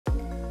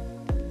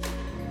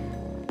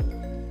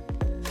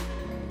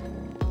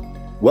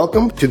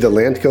Welcome to the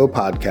Landco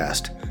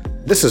Podcast.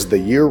 This is the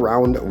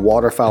year-round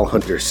Waterfowl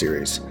Hunter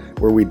series,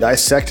 where we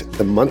dissect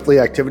the monthly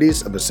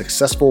activities of a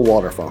successful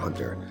waterfowl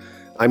hunter.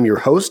 I'm your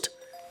host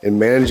and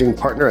managing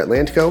partner at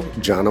Landco,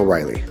 John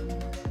O'Reilly.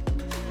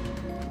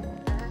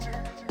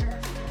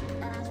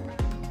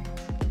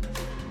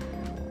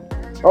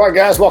 All right,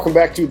 guys, welcome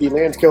back to the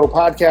Landco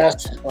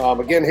Podcast.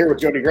 Again, here with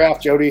Jody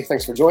Graff. Jody,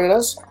 thanks for joining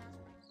us.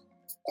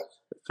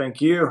 Thank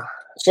you.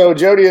 So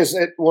Jody is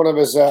at one of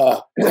his,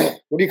 what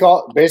do you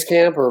call it, base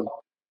camp or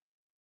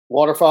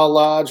waterfowl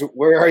lodge?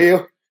 Where are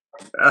you?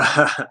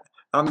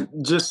 I'm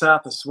just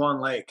south of Swan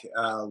Lake,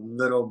 a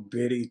little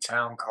bitty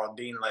town called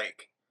Dean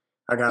Lake.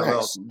 I got a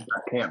little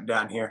camp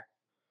down here.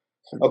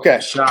 Okay.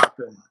 Shop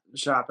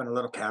and a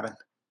little cabin.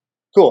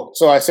 Cool.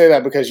 So I say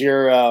that because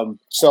your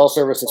cell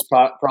service is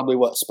probably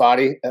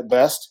spotty at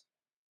best?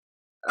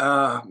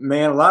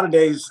 Man, a lot of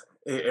days,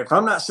 if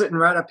I'm not sitting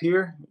right up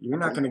here, you're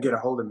not going to get a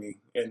hold of me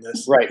in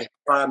this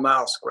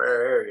 5-mile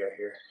square area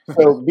here.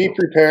 So be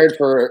prepared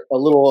for a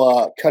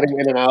little cutting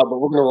in and out, but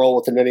we're going to roll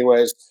with it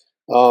anyways.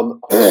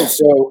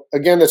 So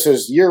again, this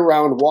is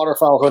year-round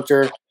waterfowl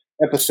hunter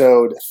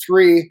episode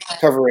 3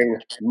 covering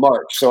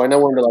March. So I know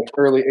we're into like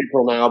early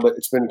April now, but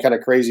it's been kind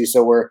of crazy.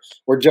 So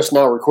we're just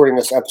now recording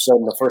this episode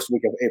in the first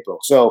week of April.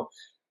 So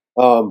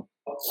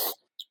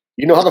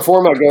you know how the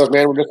format goes,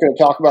 man. We're just going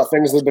to talk about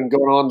things that have been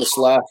going on this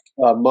last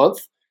month.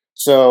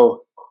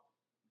 So,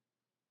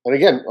 and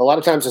again, a lot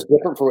of times it's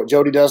different for what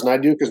Jody does and I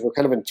do because we're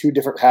kind of in two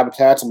different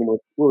habitats. I mean,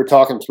 we were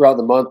talking throughout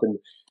the month, and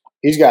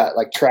he's got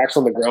like tracks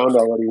on the ground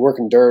already,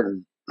 working dirt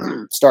and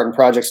starting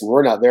projects, and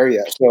we're not there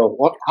yet. So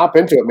hop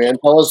into it, man.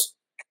 Tell us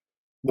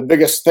the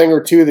biggest thing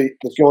or two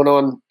that's going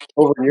on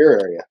over in your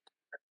area.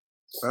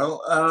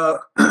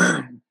 Well,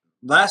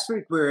 last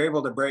week we were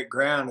able to break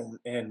ground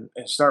and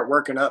start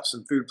working up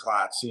some food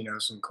plots,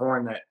 some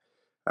corn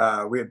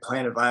that we had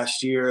planted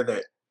last year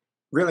that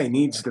really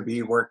needs to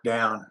be worked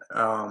down.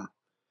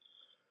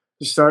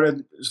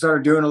 Started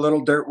doing a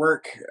little dirt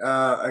work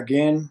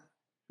again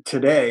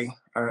today.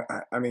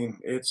 I mean,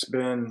 it's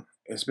been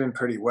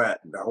pretty wet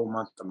the whole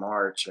month of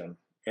March, and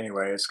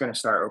anyway, it's going to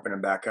start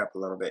opening back up a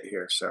little bit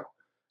here. So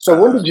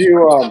when did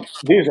you?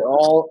 These are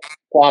all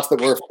plots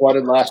that were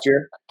flooded last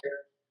year.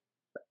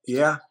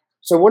 Yeah.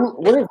 So when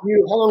have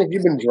you? How long have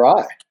you been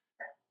dry?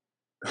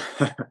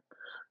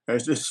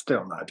 It's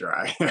still not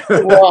dry.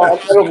 Well, I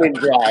don't mean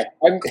dry.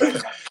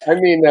 I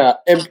mean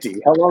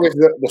empty. How long has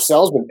the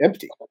cell's been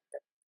empty?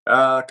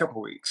 A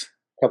couple weeks.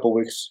 Couple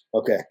weeks.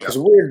 Okay. Because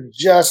we're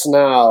just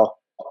now.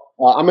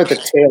 I'm at the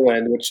tail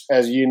end, which,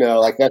 as you know,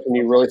 like that's when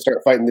you really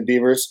start fighting the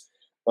beavers.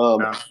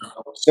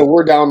 So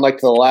we're down like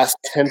to the last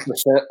 10%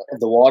 of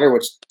the water,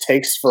 which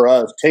takes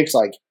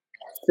like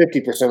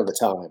 50% of the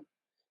time.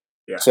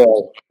 Yeah.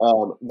 So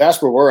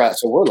that's where we're at.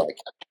 So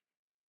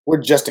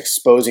we're just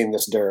exposing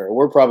this dirt.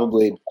 We're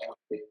probably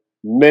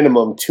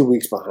minimum 2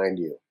 weeks behind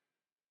you.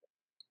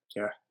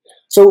 Yeah.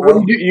 So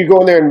when you go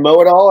in there and mow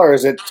it all, or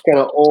is it kind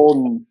of old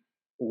and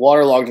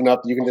waterlogged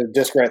enough that you can just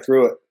disc right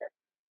through it?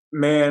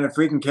 Man, if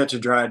we can catch a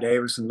dry day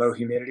with some low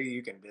humidity,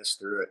 you can disc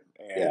through it,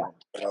 and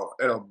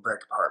it'll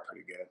break apart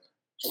pretty good.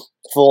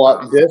 Full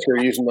up disc, or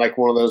using like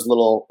one of those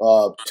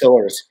little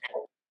tillers?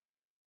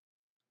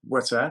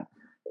 What's that?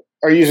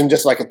 Are you using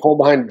just like a pull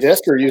behind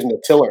disc, or using a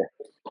tiller?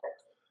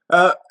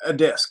 A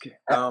disc.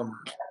 I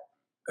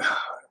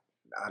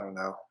don't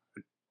know,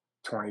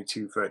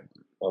 22-foot.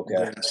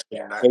 Okay. Disc.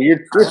 So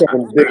you're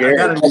talking big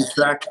area. I got a new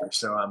tractor,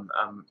 so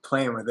I'm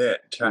playing with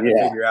it, trying to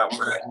figure out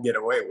what I can get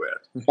away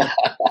with.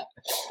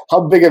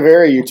 How big of area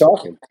are you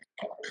talking?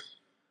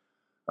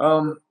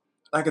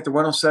 Like at the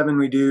 107,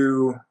 we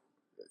do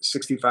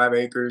 65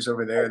 acres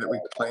over there that we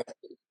plant.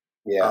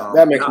 Yeah,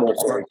 that makes more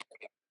sense.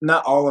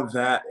 Not all of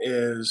that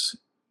is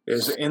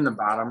in the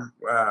bottom.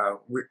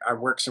 I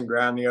worked some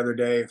ground the other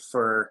day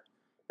for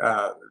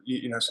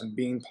some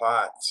bean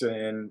plots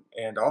and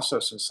also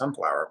some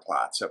sunflower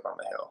plots up on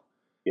the hill.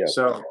 Yeah.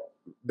 So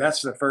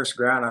that's the first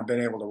ground I've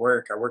been able to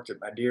work. I worked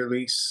at my deer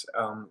lease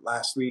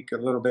last week a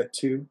little bit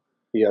too.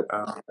 Yep.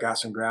 Got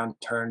some ground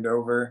turned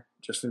over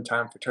just in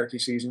time for turkey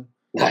season.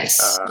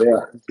 Nice.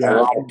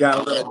 Got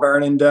a little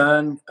burning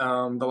done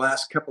the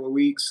last couple of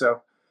weeks.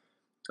 So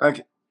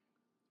like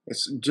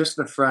it's just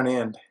the front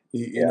end.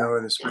 You know,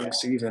 the spring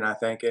season, I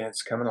think, and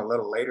it's coming a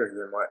little later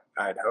than what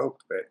I'd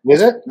hoped. But is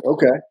it?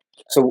 Okay.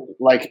 So,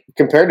 like,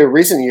 compared to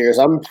recent years,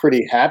 I'm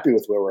pretty happy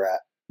with where we're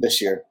at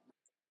this year.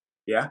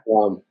 Yeah.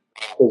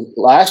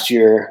 Last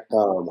year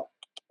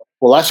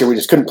we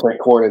just couldn't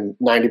plant corn in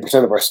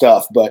 90% of our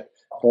stuff. But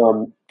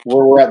where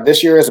we're at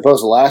this year as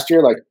opposed to last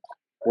year, like,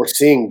 we're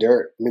seeing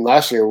dirt. I mean,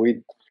 last year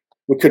we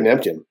couldn't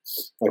empty them.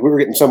 Like, we were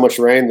getting so much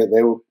rain that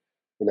they,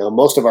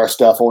 most of our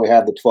stuff only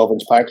had the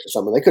 12-inch pipes or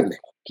something. They couldn't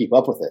keep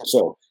up with it.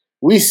 So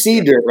we see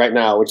dirt right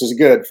now, which is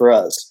good for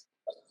us.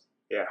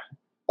 Yeah.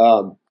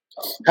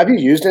 Have you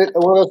used it?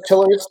 One of those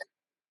tillers?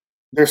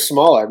 They're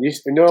smaller. You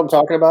know what I'm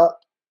talking about?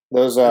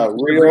 Those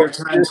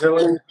rear-time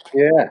tiller?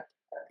 Yeah.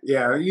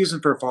 Yeah, I use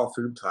them for fall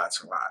food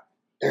plots a lot.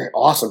 They're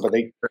awesome, but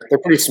they're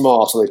pretty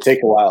small, so they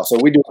take a while. So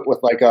we do it with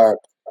like our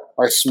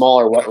our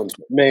smaller wetlands.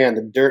 But man,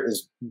 the dirt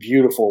is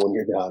beautiful when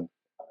you're done.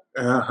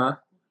 Uh-huh.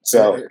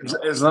 So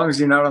As long as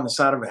you're not on the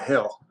side of a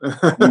hill.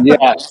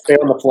 yeah, stay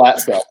on the flat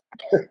stuff.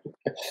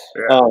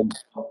 Yeah.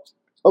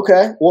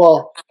 Okay,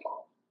 well,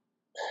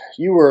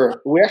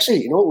 we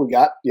actually, you know what we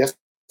got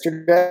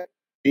yesterday?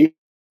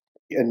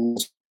 And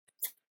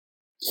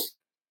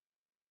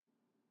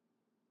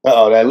did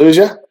I lose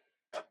you?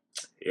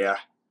 Yeah.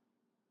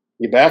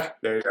 You back?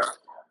 There you go.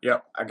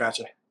 Yep, I got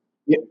you.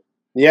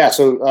 Yeah.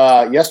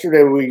 So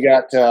yesterday we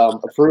got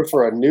approved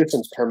for a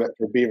nuisance permit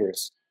for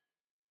beavers.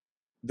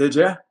 Did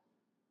you?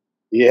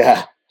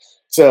 Yeah.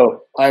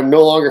 So I'm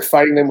no longer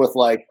fighting them with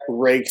like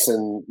rakes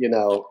and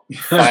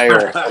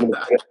fire. I'm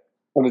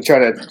gonna try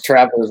to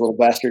trap those little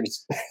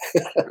bastards.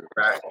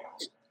 Right.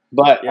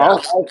 But Yeah.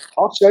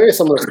 I'll show you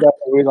some of the stuff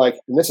that we like,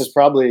 and this is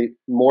probably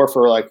more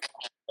for like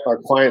our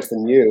clients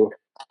than you,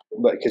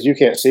 but because you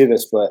can't see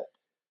this, but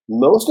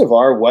most of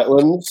our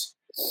wetlands,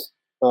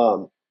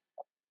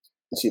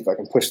 let's see if I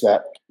can push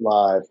that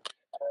live.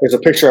 There's a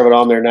picture of it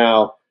on there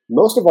now.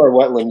 Most of our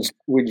wetlands,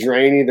 we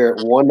drain either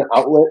at one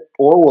outlet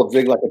or we'll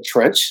dig like a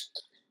trench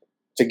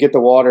to get the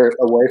water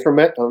away from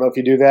it. I don't know if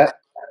you do that.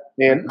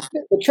 And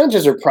the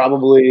trenches are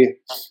probably,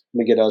 let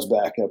me get us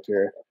back up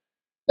here.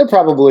 They're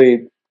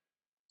probably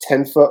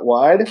 10 foot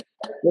wide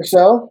or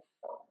so.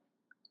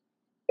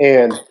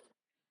 And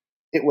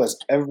it was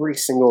every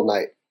single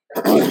night.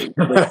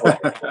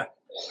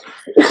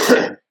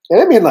 And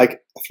I mean,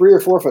 like 3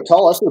 or 4 foot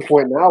tall. That's to the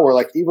point now where,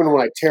 like, even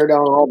when I tear down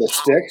all the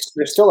sticks,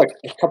 there's still like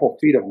a couple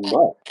feet of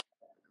mud.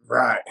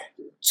 Right.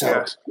 So,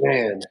 Yeah.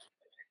 man,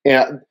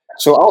 yeah.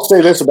 So I'll say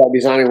this about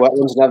designing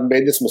wetlands, and I've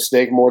made this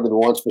mistake more than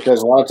once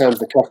because a lot of times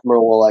the customer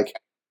will like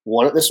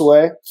want it this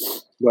way,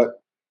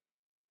 but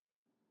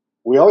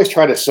we always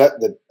try to set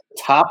the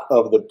top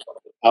of the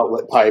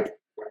outlet pipe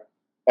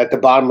at the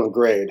bottom of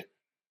grade.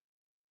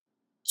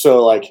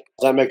 So, like,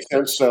 does that make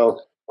sense?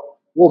 So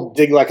we'll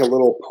dig like a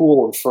little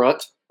pool in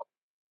front.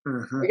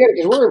 Again,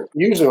 because we're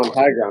usually on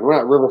high ground, we're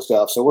not river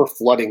stuff, so we're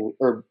flooding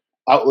or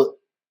outlet.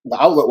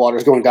 The outlet water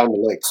is going down the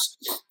lakes,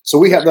 so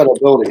we have that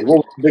ability.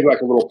 We'll dig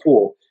like a little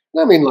pool.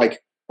 I mean,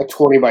 like a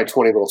 20 by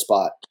 20 little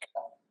spot,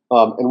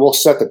 and we'll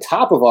set the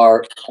top of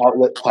our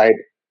outlet pipe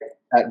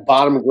at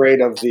bottom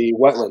grade of the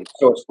wetland,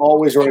 so it's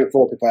always running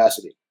full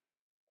capacity.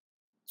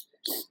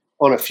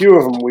 On a few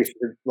of them, we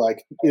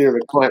like either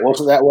the client wants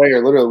it that way,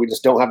 or literally we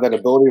just don't have that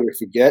ability. We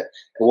forget,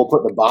 and we'll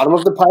put the bottom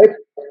of the pipe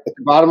at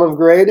the bottom of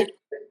grade.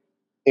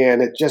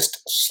 And it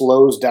just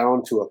slows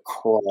down to a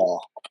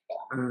crawl.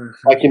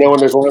 Like, when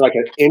there's only like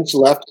an inch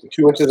left,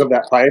 2 inches of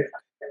that pipe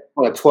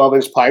on a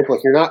 12-inch pipe,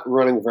 like you're not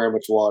running very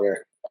much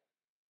water.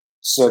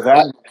 So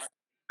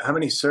how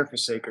many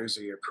surface acres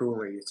of your pool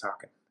are you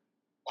talking?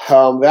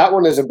 That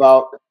one is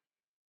about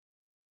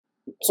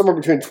somewhere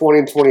between 20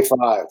 and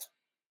 25.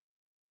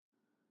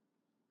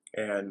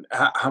 And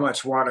how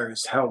much water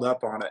is held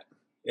up on it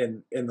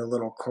in the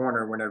little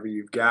corner whenever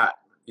you've got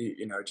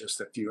just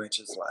a few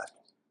inches left?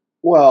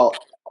 Well,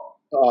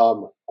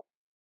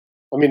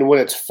 I mean, when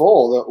it's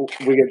full,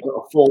 we get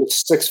a full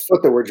 6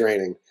 foot that we're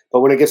draining. But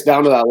when it gets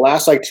down to that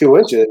last like 2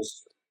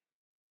 inches,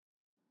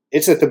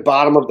 it's at the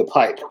bottom of the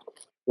pipe,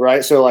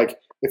 right? So like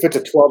if it's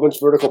a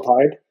 12-inch vertical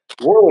pipe,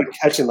 we're only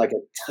catching like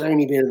a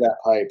tiny bit of that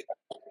pipe.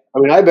 I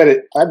mean, I bet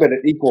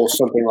it equals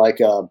something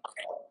like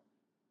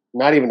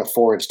not even a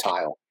 4-inch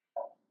tile.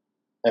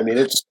 I mean,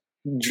 it's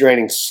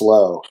draining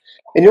slow.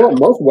 And you know what?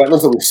 Most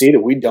wetlands that we see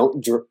that we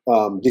don't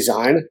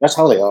design, that's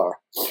how they are.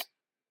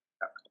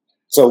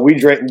 So we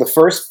drain the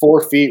first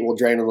 4 feet. We'll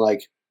drain in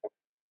like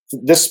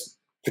this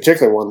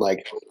particular one,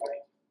 like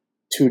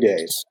 2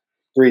 days,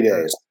 3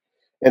 days,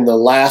 and the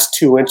last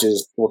 2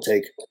 inches will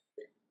take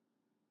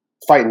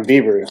fighting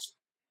beavers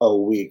a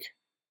week.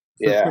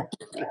 Yeah,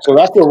 so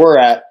that's where we're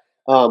at.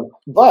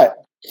 But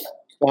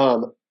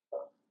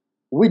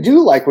we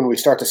do like when we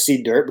start to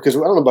see dirt because I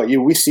don't know about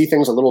you, we see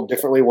things a little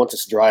differently once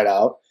it's dried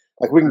out.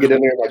 Like we can get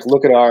in there and like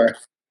look at our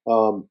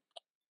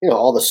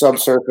all the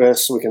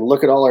subsurface. We can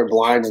look at all our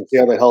blinds and see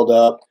how they held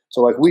up. So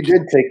like we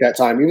did take that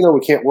time, even though we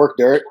can't work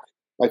dirt,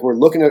 like we're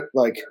looking at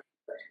like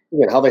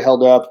how they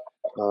held up.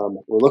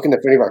 We're looking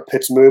if any of our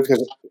pits moved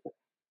because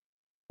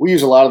we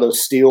use a lot of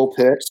those steel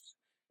pits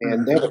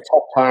and they have a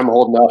tough time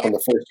holding up in the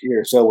first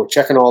year. So we're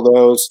checking all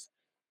those.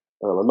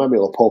 I might be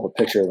able to pull up a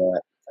picture of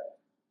that.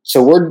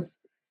 So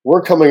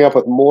we're coming up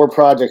with more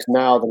projects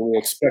now than we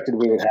expected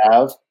we would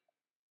have.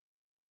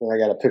 And I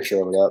got a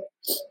picture of it up.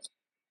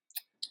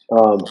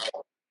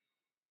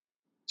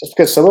 Just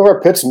because some of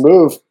our pits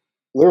move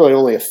literally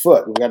only a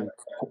foot. We've got to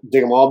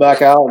dig them all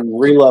back out and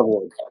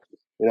re-level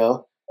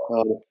them,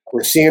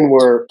 we're seeing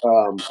where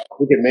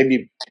we could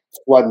maybe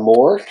flood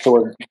more. So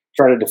we're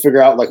trying to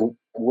figure out like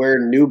where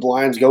new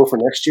blinds go for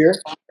next year.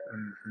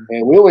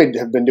 And we only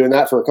have been doing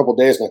that for a couple of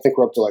days. And I think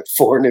we're up to like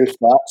 4 new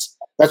spots.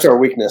 That's our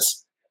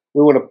weakness.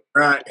 We want to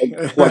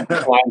flood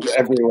blinds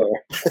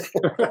everywhere.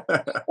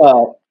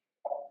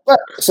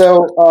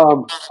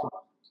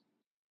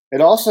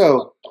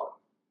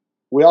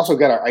 We also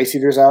got our ice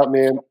heaters out,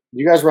 man. Do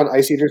you guys run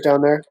ice heaters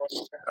down there?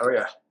 Oh,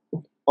 yeah.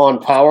 On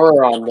power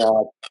or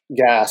on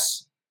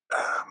gas?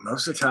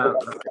 Most of the time,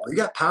 we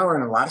got power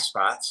in a lot of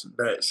spots,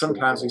 but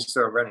sometimes we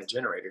still running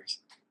generators.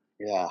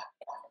 Yeah.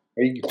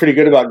 Are you pretty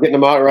good about getting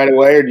them out right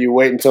away, or do you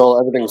wait until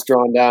everything's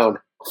drawn down?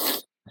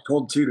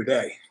 Pulled two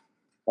today.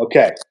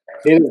 Okay.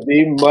 It is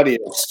the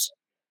muddiest,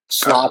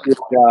 Oh, sloppiest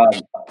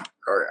job.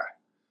 oh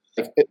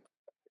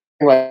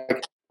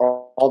Like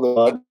all the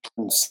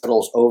mud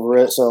settles over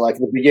it. So like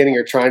in the beginning,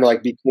 you're trying to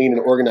like be clean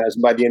and organized,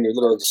 and by the end, you're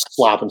literally just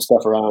slopping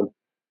stuff around.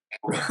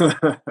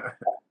 yeah.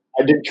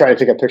 I did try to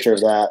take a picture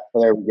of that.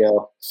 Oh, there we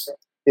go.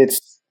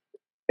 It's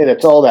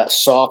it's all that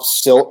soft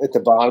silt at the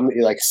bottom that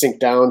you like sink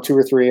down 2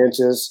 or 3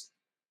 inches.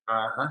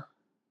 Uh-huh.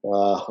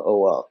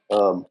 Oh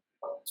well.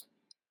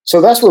 So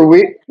that's where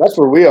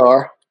we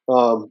are.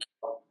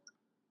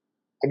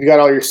 Have you got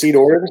all your seed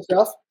ordered and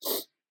stuff?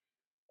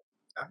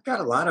 I've got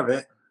a lot of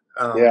it.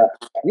 Yeah,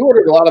 you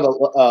ordered a lot of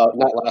it.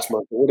 Not last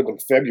month. It would have been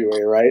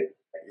February, right?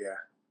 Yeah.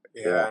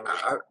 Yeah, Yeah. And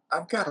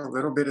I've got a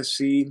little bit of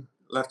seed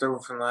left over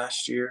from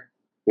last year.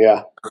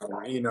 yeah,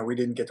 We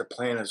didn't get to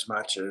plant as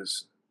much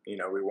as,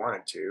 we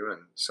wanted to.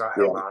 And so I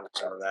held yeah. on to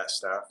some of that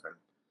stuff. And,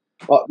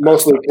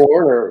 Mostly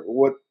corn, or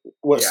what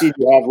yeah. seed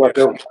you have left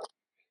Yeah. over?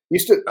 We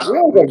Um,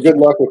 always have good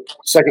luck with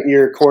second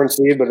year corn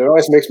seed, but it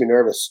always makes me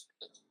nervous.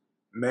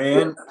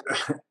 Man,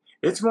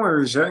 it's more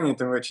resilient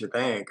than what you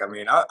think. I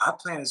mean, I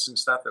planted some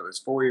stuff that was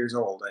 4 years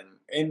old,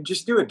 and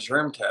just do a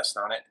germ test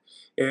on it.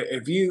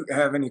 If you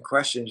have any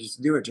questions,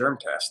 just do a germ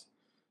test.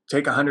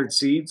 Take 100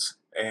 seeds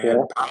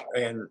Yeah,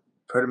 and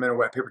put them in a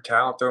wet paper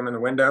towel, throw them in the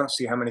window,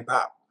 see how many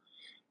pop.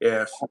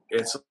 If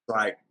it's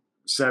like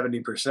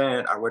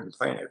 70%, I wouldn't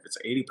plant it. If it's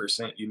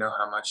 80%, you know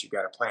how much you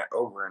got to plant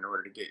over in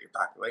order to get your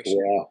population.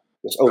 yeah.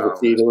 Just Um,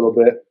 overfeed a little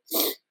bit.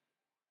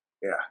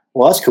 yeah,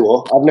 Well, that's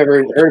cool. I've never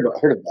even heard of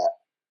that.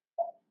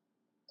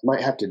 I might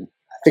have to.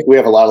 I think we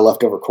have a lot of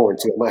leftover corn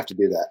too. I might have to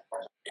do that.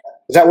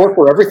 Does that work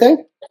for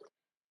everything?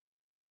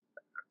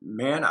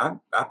 man,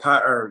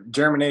 or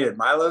germinated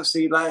Milo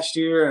seed last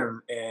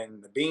year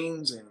and the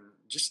beans and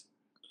just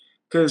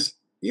because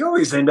you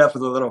always end up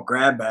with a little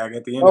grab bag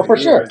at the end Oh, of the for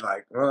year. sure. It's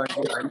like, well,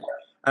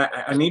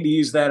 I need to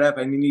use that up.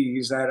 I need to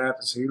use that up.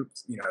 And so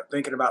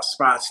thinking about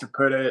spots to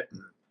put it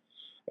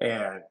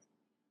and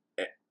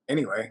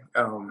anyway,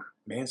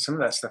 man, some of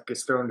that stuff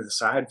gets thrown to the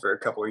side for a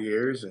couple of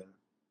years and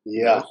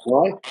you Yeah.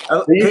 know,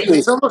 Well, they usually.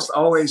 it's almost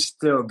always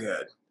still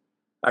good.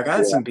 Like I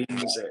had Yeah. some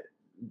beans that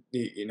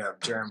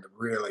germed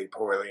really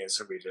poorly, and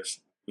so we just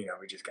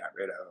got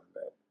rid of them.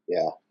 But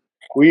Yeah.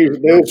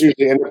 Those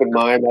usually end up in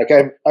mine. Like I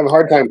have a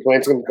hard time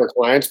planting them for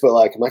clients, but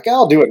like I'm like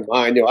I'll do it in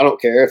mine. I don't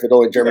care if it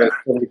only yeah, germinates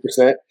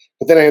 70%.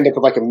 But then I end up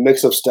with like a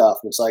mix of stuff.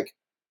 And it's like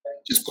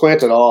just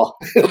plant it all.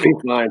 It'll be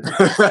fine.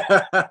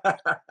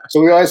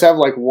 So we always have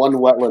like one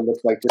wetland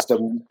that's like just a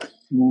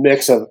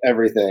mix of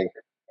everything,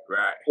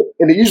 right,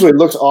 and it usually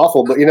looks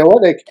awful. But you know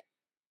what?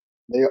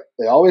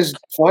 They always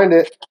find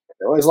it.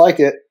 They always like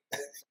it.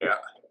 yeah,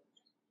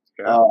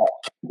 yeah.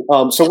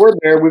 Uh, so we're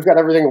there. We've got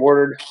everything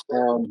ordered.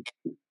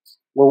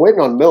 We're waiting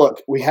on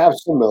millet. We have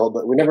some millet,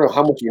 but we never know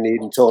how much you need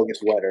until it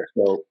gets wetter.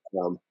 So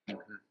Mhm.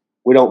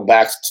 we don't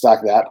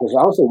backstock that because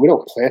honestly, we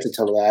don't plant a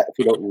ton of that if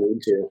we don't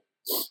need to.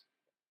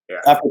 Yeah,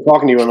 After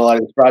talking to you on a lot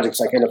of these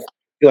projects, I kind of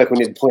feel like we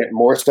need to plant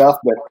more stuff.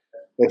 But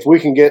if we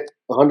can get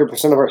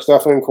 100% of our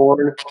stuff in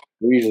corn,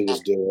 we usually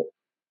just do it.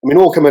 I mean,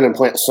 we'll come in and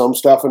plant some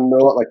stuff in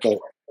millet, like the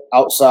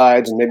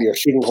outsides and maybe our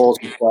shooting holes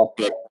and stuff.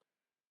 But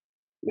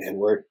man,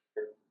 we're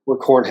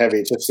corn heavy.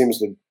 It just seems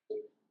to.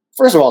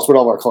 First of all, it's what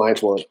all of our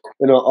clients want.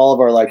 All of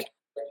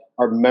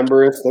our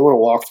members, they want to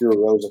walk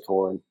through rows of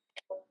corn.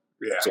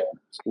 yeah. So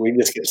we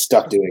just get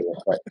stuck doing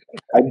it. But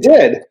I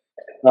did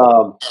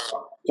um,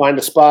 find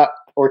a spot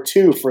or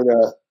two for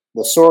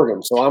the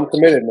sorghum, so I'm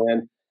committed,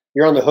 man.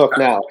 You're on the hook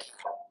now,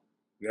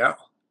 Yeah.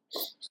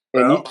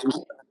 and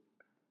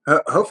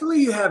Well, hopefully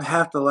you have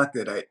half the luck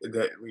that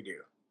we do.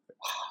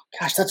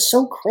 gosh, that's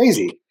so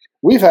crazy.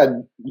 We've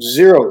had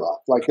zero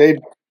luck. Like they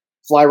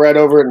fly right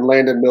over it and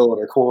land in millet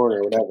or corn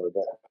or whatever.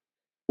 But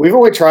we've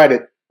only tried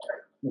it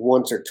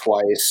once or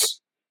twice.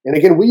 And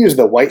again, we use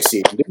the white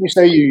seed. Didn't you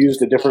say you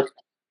used a different?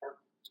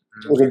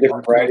 Mm, Was a We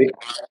different variety?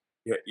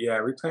 planted,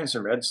 yeah, we planted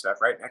some red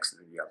stuff right next to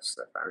the yellow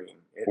stuff. I mean,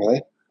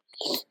 Really?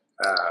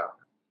 uh,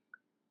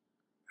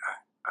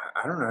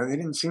 I don't know. They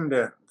didn't seem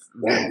to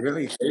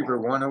really favor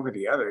one over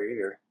the other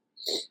either.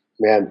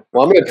 Man,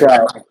 well, I'm gonna try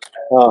it.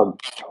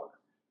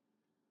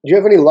 Do you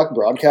have any luck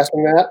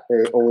broadcasting that,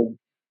 or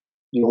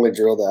you only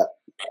drill that?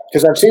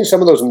 Because I've seen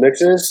some of those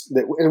mixes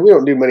that, and we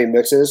don't do many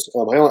mixes. I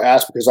only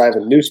ask because I have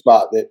a new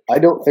spot that I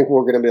don't think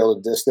we're going to be able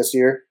to disc this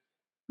year.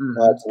 Hmm.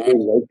 It's a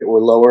new lake that we're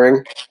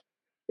lowering,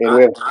 and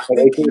we have I an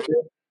think acre.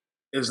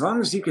 as long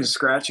as you can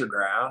scratch your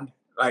ground,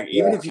 like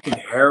even Yeah, if you can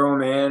harrow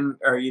them in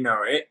or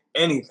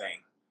anything,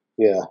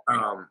 yeah.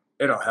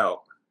 it'll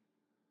help.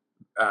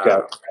 Okay.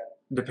 Uh,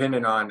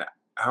 Depending on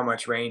how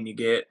much rain you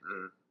get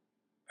and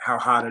how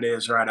hot it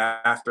is right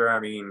after. I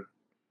mean,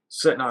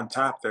 sitting on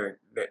top,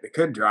 they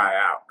could dry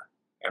out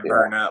and Yeah,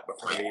 burn up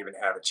before they even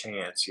have a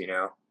chance.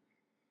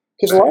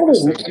 because But if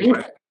it's staying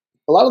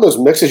a lot of those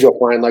mixes you'll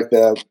find, like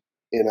the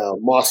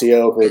mossy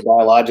oak or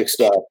biologic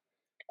stuff.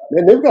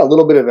 Man, they've got a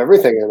little bit of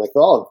everything in, like,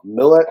 they'll all have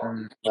millet,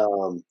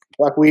 Mm,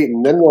 buckwheat,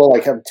 and then they'll,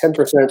 like, have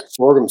 10%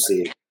 sorghum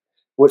seed,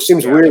 which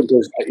seems yeah, weird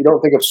because you don't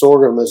think of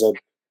sorghum as a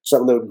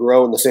something that would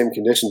grow in the same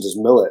conditions as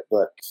millet,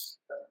 but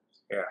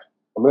yeah,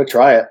 I'm gonna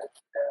try it.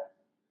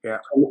 yeah.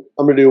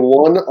 I'm gonna do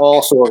one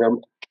all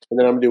sorghum, and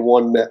then I'm gonna do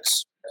one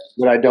mix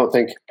that I don't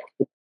think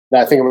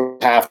that I think I'm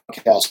gonna have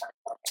to cast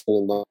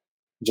in the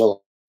July.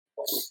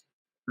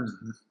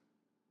 Hmm.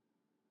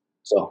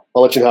 So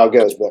I'll let you know how it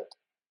goes, but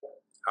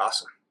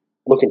Awesome.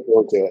 looking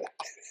forward to it.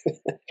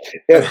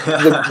 Yeah,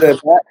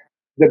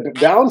 the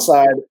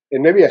downside,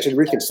 and maybe I should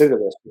reconsider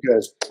this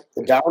because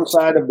the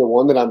downside of the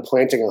one that I'm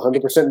planting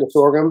 100% into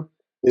sorghum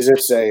is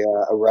it's a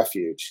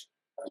refuge,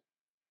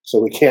 so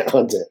we can't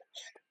hunt it.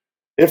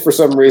 If for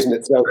some reason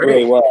it sells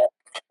really Great. well,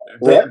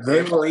 They what?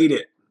 they will eat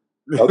it.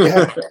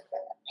 Okay,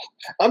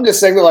 I'm just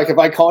saying that like if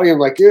I call you, I'm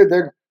like, dude,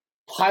 they're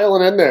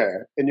piling in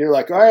there, and you're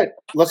like, all right,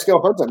 let's go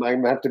hunt them.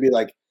 I'm gonna have to be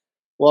like,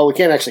 well, we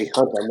can't actually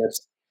hunt them.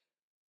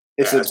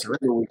 It's Yeah, a it's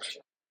really,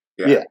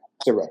 yeah, yeah,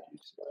 it's a refuge,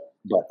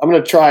 but I'm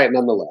gonna try it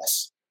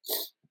nonetheless.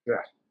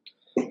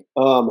 yeah.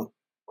 Um,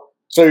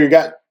 so you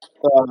got.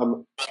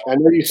 I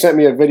know you sent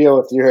me a video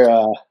with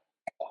your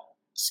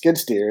skid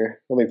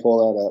steer. Let me pull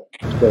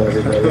that up. Show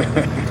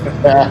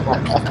everybody.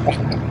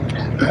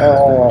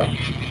 uh,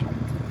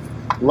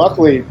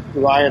 luckily,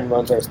 Ryan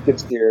runs our skid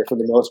steer for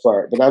the most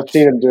part, but I've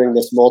seen him doing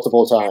this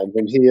multiple times,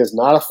 and he is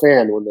not a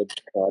fan when the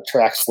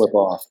tracks slip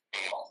off.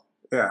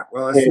 Yeah,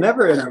 well, it's And,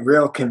 never in a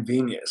real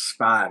convenient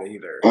spot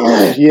either.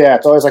 yeah,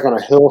 it's always like on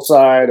a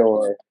hillside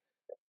or.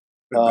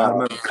 The Uh,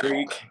 bottom of a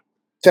creek.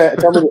 tell me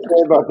the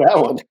story about that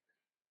one.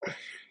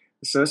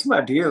 So it's my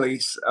deer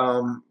lease.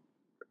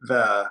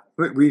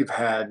 We've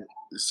had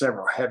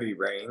several heavy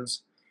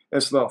rains.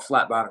 This little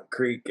flat bottom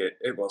creek,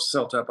 it will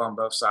silt up on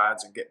both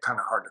sides and get kind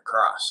of hard to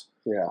cross.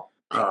 Yeah.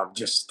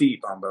 Just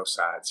steep on both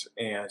sides.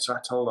 And so I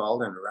told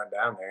Alden to run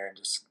down there and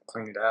just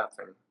clean it up.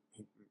 And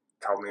he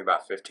called me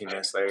about 15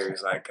 minutes later.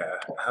 He's like,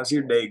 "How's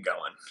your day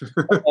going?"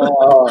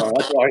 Oh,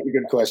 that's a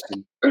good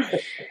question.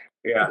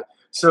 Yeah.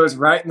 So it's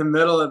right in the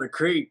middle of the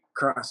creek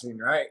crossing,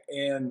 right?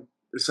 And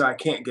so I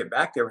can't get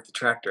back there with the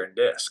tractor and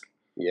disc.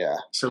 Yeah.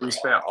 So we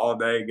spent all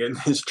day getting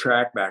his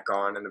track back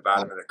on in the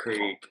bottom of the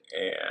creek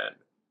and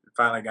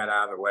finally got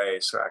out of the way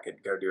so I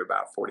could go do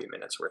about 40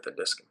 minutes worth of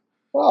discing.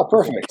 Oh,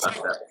 perfect.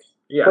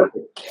 Yeah.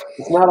 Perfect.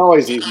 It's not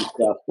always easy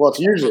stuff. Well, it's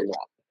usually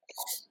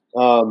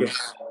not.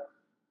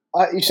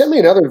 Yeah. You sent me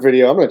another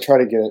video. I'm going to try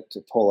to get it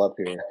to pull up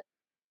here.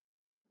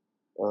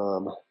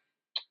 Um,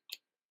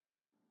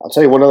 I'll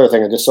tell you one other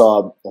thing. I just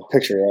saw a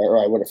picture, or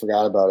I would have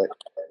forgot about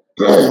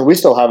it. We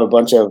still have a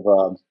bunch of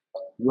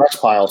brush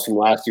piles from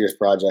last year's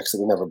projects that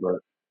we never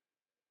burnt.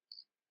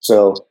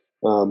 So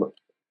um,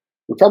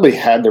 we probably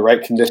had the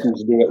right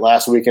conditions to do it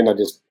last weekend. I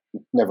just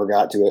never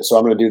got to it. So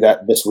I'm going to do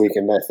that this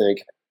weekend, I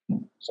think.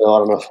 So I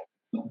don't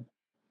know.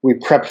 We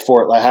prepped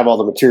for it. I have all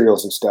the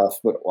materials and stuff,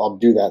 but I'll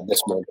do that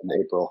this month in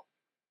April.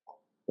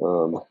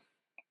 I'm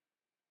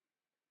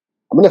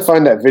going to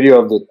find that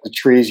video of the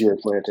trees you were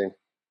planting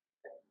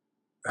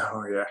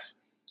Oh, yeah.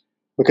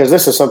 because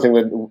this is something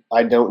that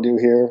I don't do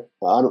here.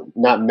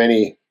 Not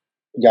many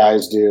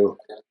guys do.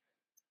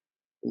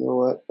 You know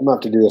what? I'm going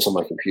to have to do this on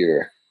my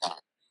computer.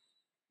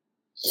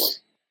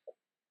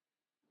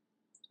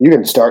 You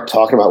can start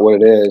talking about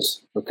what it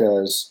is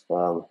because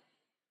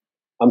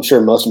I'm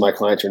sure most of my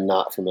clients are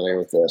not familiar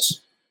with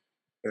this.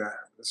 Yeah.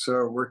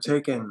 So we're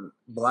taking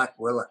black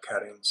willow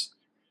cuttings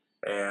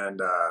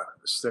and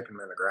sticking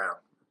them in the ground,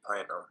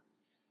 planting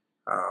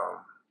them. Um,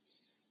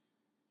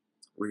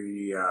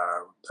 we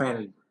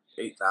planted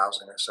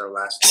 8,000 or so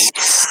last week.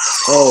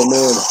 Oh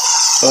man!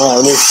 Oh,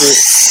 let me see.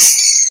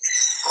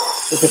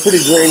 It's a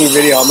pretty grainy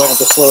video. I might have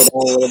to slow it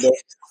down a little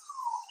bit.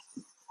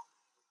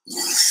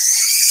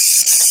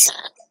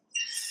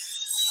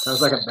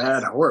 Sounds like a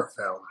bad horror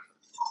film.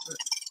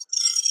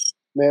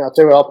 Man, I'll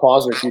tell you what. I'll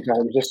pause it a few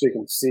times just so you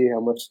can see how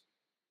much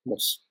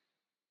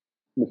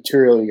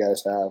material you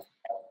guys have.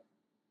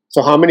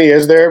 So, how many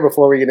is there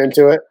before we get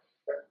into it?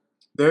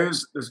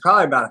 There's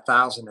probably about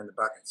 1,000 in the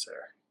buckets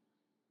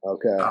there.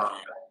 Okay. Um,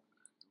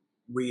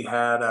 we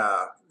had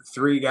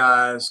three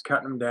guys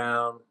cutting them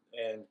down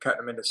and cutting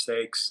them into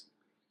stakes,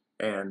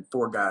 and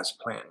four guys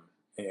planting,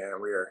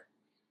 and we were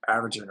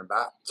averaging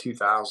about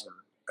 2,000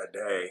 a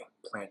day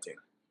planting.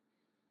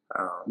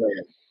 Um, Man.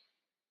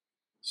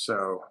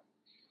 so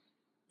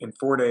in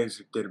 4 days,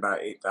 we did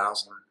about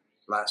 8,000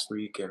 last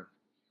week, and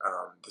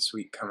this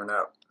week coming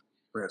up,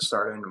 we're gonna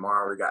start in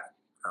tomorrow. We got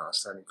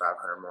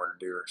 7,500 more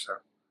to do or so.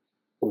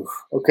 Oof.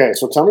 Okay,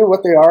 so tell me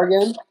what they are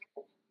again.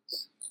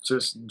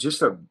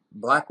 Just a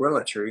black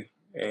willow tree,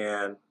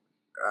 and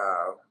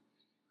uh,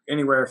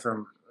 anywhere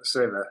from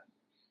say the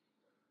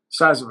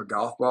size of a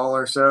golf ball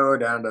or so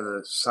down to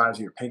the size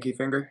of your pinky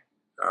finger.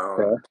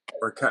 Okay.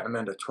 We're cutting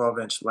them into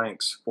 12-inch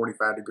lengths,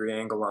 45-degree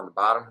angle on the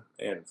bottom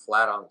and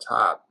flat on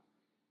top,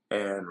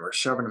 and we're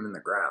shoving them in the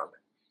ground.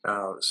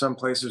 Some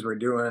places we're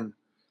doing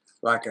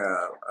like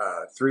a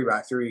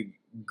 3x3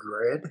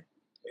 grid,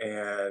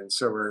 and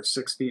so we're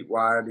 6 feet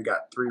wide. We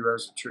got three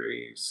rows of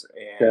trees,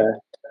 and Okay.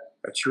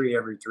 a tree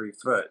every 3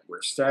 foot.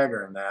 We're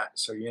staggering that,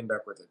 so you end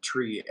up with a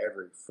tree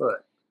every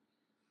foot.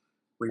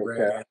 We Okay.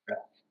 ran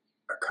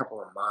a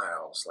couple of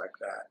miles like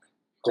that.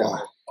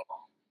 Yeah.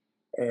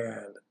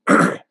 And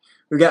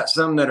we got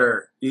some that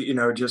are,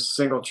 just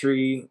single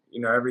tree,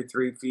 every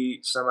 3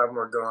 feet. Some of them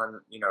are going,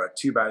 a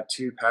 2 by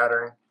 2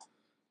 pattern,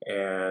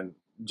 and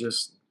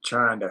just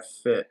trying to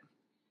fit,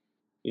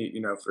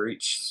 for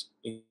each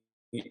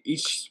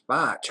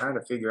spot, trying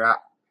to figure out,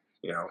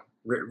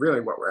 really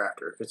what we're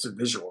after. If it's a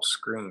visual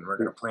screen, we're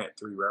going to plant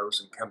 3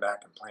 rows and come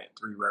back and plant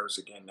 3 rows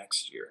again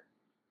next year.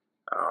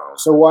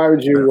 So why would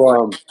But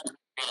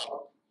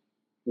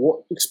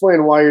you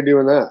explain why you're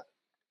doing that?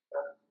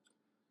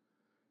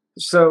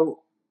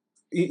 so,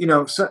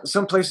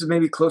 some places may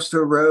be close to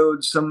a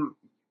road. Some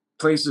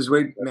places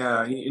where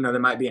there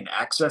might be an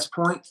access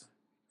point,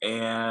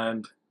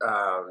 and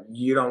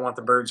you don't want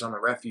the birds on the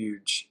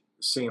refuge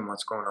seeing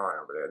what's going on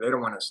over there. They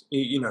don't want to,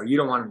 you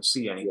don't want them to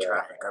see any Yeah.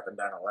 traffic up and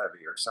down a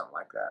levee or something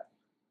like that.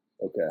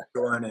 Okay.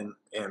 Go in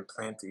and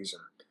plant these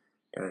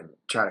and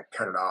try to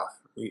cut it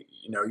off. You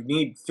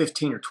need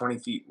 15 or 20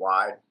 feet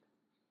wide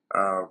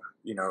of,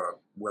 a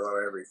willow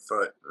every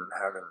foot, and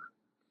having,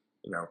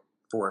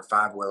 4 or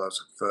 5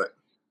 willows a foot.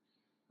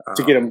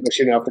 To get them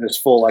bushy enough that it's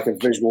full, like a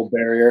visual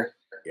barrier.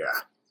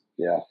 Yeah.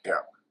 Yeah.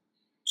 Yeah.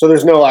 So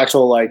there's no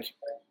actual like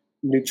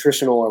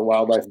nutritional or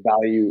wildlife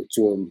value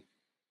to them.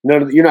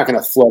 You're not going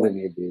to flood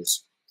any of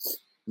these.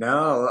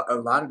 No, a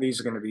lot of these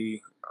are going to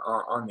be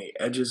on the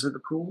edges of the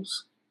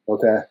pools.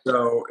 Okay.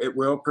 So it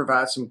will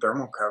provide some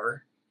thermal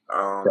cover,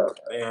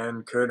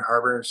 and could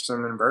harbor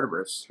some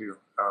invertebrates too.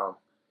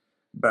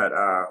 But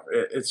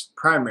its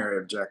primary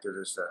objective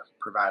is to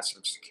provide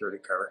some security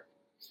cover.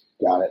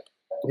 Got it.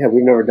 Yeah,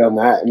 we've never done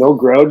that. And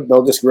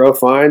they'll just grow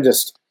fine,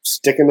 just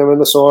sticking them in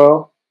the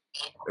soil.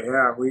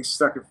 Yeah, we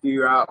stuck a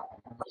few out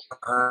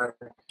behind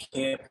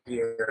camp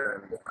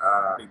here, and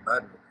be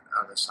budding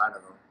on the side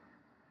of them.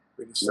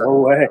 We just stuck No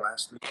them way.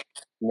 last week.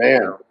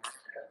 Man. So,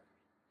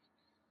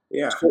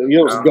 yeah. So you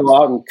don't just go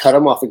out and cut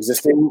them off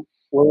existing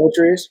willow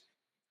trees?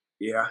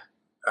 Yeah.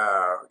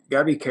 You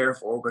gotta be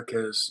careful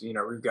because,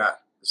 we've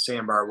got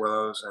sandbar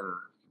willows and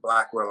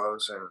black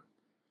willows,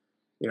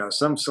 and,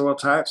 some soil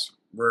types.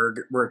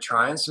 We're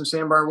trying some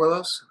sandbar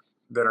willows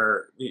that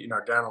are,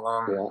 down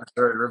along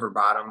Missouri River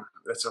bottom.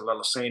 That's a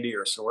little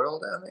sandier soil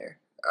down there.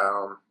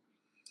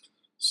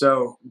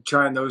 So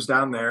trying those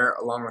down there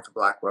along with the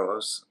black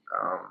willows.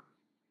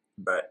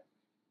 But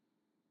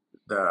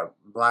the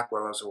black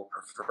willows will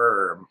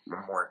prefer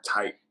more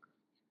tight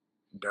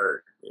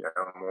dirt,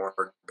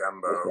 more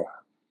gumbo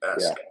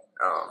esque,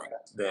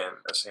 than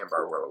a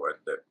sandbar willow would,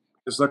 that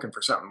is looking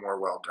for something more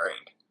well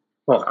drained.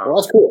 Huh. Well,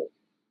 that's cool.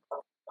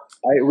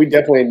 We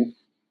definitely,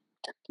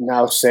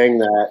 now saying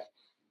that,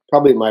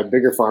 probably at my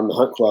bigger farm, the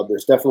Hunt Club,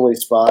 there's definitely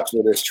spots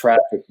where there's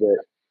traffic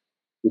that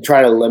we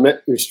try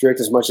to restrict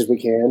as much as we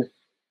can.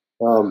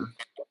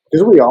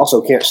 Because we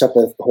also can't shut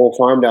the whole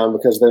farm down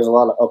because there's a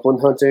lot of upland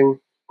hunting.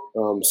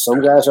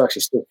 Some guys are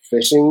actually still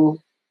fishing,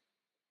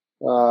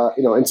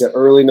 into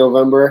early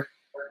November.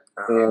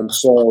 And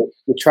so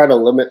we try to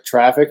limit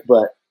traffic,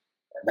 but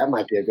that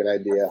might be a good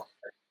idea.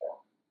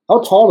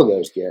 How tall do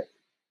those get?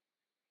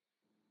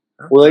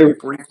 Will they?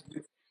 40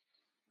 feet.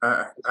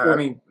 I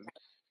mean,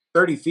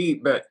 30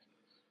 feet, but,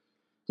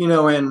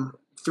 in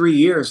 3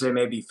 years, they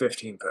may be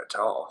 15 foot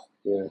tall.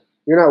 Yeah.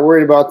 You're not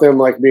worried about them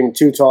like being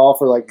too tall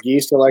for like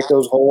geese to like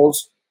those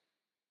holes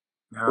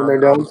when they're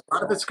done? A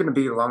lot of it's going to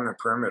be along the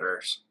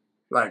perimeters.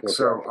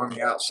 So on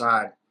the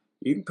outside,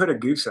 you can put a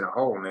goose in a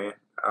hole, man.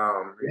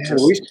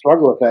 We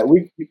struggle with that.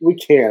 We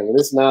can, but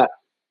it's not.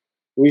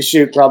 We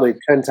shoot probably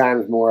 10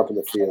 times more up in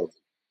the field.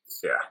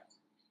 Yeah.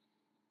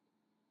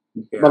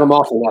 But I'm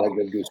also not a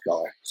good goose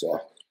caller, so.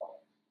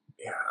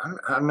 Yeah,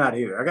 I'm not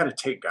either. I got to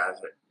take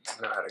guys that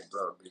know how to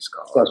blow a goose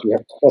call.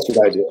 That's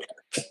what I do.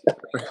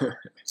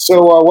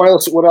 So what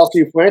else are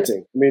you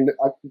planting? I mean,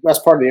 that's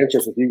part of the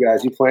interest with you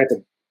guys. You plant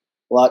a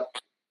lot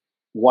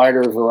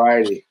wider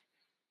variety.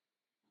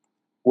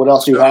 What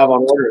else do you have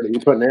on order that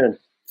you're putting in?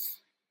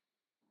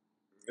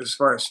 As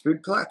far as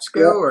food plots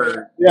go,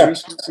 or tree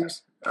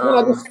species?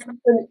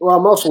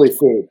 Mostly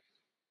food.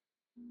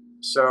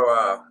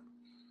 So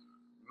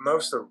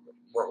most of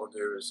what we'll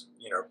do is,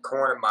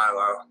 corn and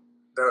milo.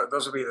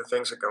 Those will be the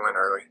things that go in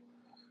early.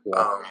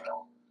 Yeah.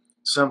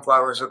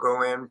 Sunflowers will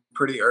go in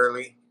pretty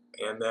early,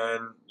 and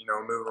then,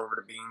 move over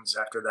to beans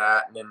after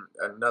that, and then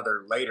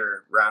another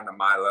later round of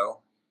milo,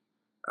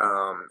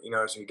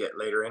 as we get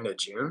later into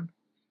June.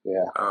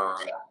 Yeah.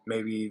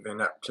 Maybe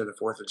even up to the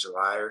 4th of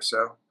July or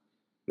so,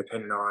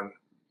 depending on,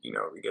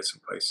 we get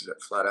some places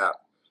that flood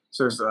out.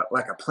 So there's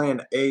like a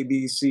plan A,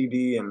 B, C,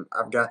 D, and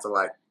I've got to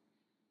like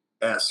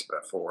S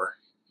before.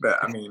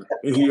 But I mean,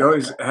 you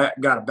always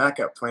got a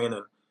backup plan,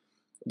 and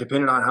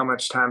depending on how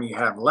much time you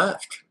have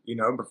left,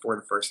 before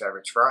the first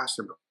average frost,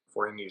 or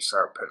before you need to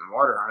start putting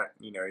water on it,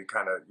 you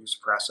kind of use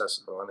the process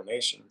of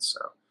elimination. So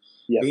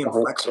being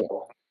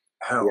flexible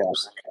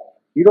helps. Yeah.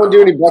 You don't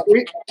do any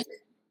buckwheat?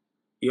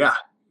 Yeah,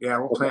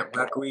 we'll plant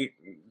buckwheat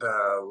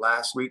the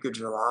last week of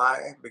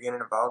July,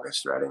 beginning of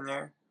August, right in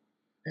there.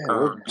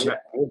 Man, Check.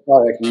 we're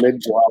probably like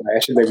mid-July. I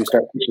should maybe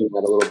start pushing that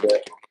a little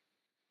bit.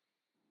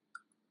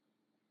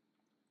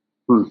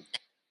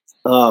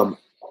 Um,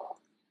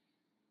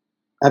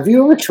 have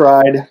you ever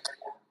tried,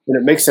 and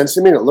it makes sense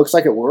to me and it looks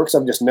like it works,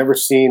 I've just never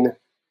seen,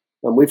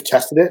 we've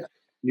tested it.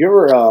 You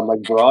ever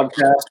like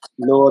broadcast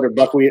millet or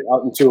buckwheat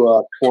out into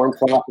a corn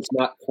plot that's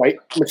not quite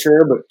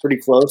mature but pretty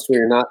close where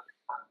you're not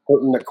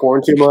hurting the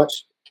corn too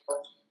much?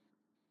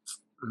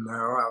 No,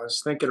 I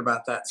was thinking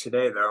about that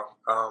today though.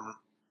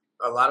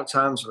 A lot of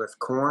times with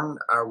corn,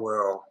 I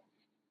will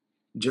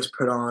just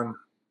put on,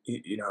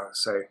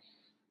 say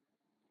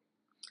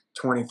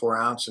 24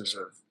 ounces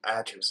of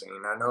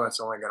atrazine. I know it's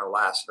only going to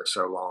last for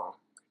so long.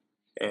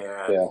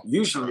 And Yeah.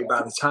 usually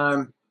by the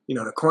time,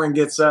 the corn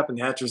gets up and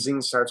the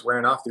atrazine starts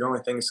wearing off, the only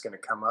thing that's going to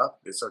come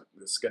up that's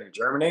going to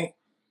germinate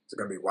is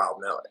going to be wild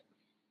millet.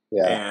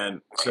 Yeah.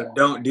 And so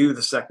don't do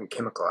the second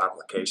chemical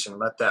application.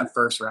 Let that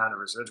first round of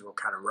residual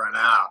kind of run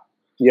out.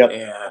 Yep.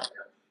 And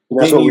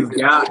that's then you've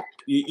got,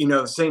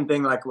 the same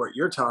thing like what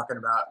you're talking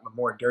about, the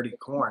more dirty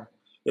corn.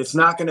 It's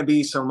not going to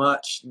be so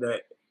much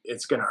that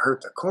it's going to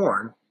hurt the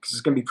corn because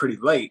it's going to be pretty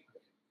late.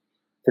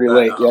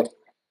 Yep.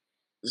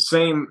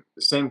 Same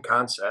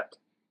concept.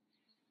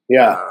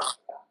 Yeah.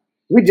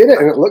 We did it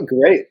and it looked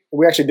great.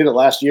 We actually did it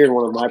last year in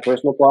one of my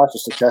personal plots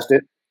just to test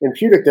it. And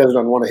Pudic does it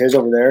on one of his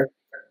over there.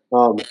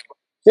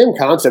 Same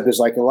concept is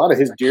like a lot of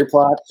his deer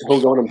plots,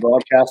 he'll go in and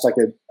broadcast like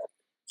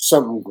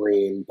something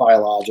green,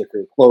 biologic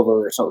or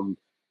clover or something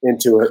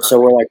into it. So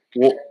we're like,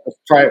 let's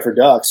try it for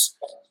ducks.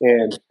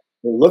 And it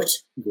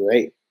looked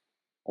great.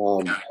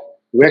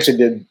 We actually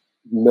did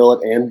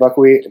millet and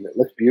buckwheat and it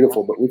looked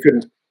beautiful, but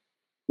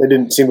they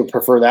didn't seem to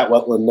prefer that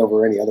wetland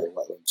over any other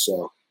wetland.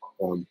 So,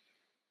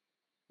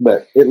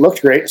 but it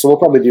looked great. So we'll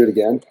probably do it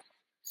again.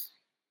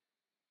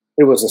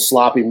 It was a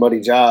sloppy,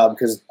 muddy job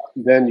because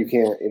then you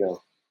can't,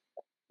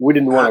 we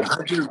didn't want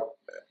to.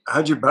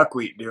 How'd your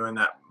buckwheat do in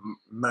that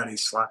muddy,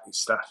 sloppy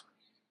stuff?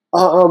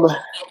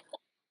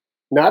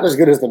 Not as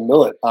good as the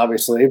millet,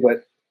 obviously,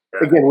 but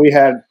again, we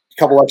had a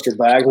couple extra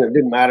bags, and it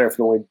didn't matter if it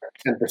only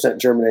 10%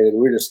 germinated. We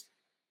were just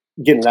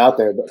getting it out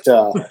there, but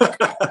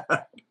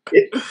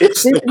it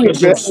seemed to be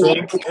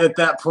good at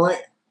that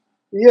point.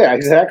 Yeah,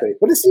 exactly.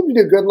 But it seemed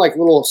to do good in like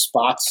little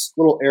spots,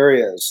 little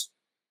areas.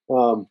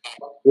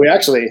 We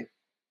actually,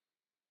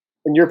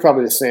 and you're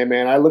probably the same,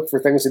 man. I look for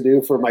things to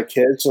do for my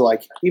kids. So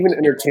like even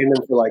entertain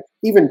them for like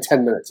even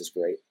 10 minutes is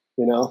great,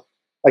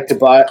 like to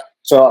buy.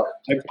 So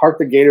I parked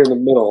the gator in the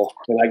middle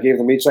and I gave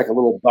them each like a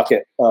little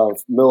bucket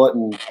of millet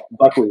and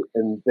buckwheat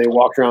and they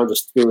walked around and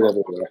just threw it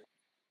everywhere.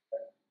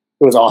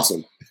 It was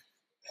awesome.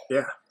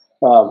 Yeah.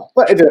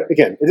 But it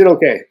did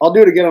okay. I'll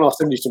do it again and I'll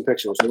send you some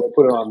pictures. So we'll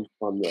put it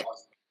on this.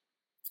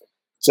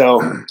 So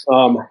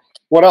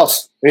what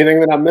else? Anything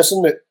that I'm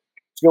missing that's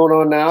going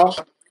on now?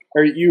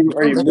 Are you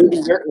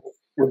moving dirt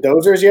with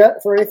dozers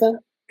yet for anything?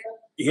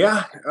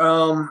 Yeah,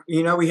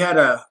 we had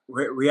a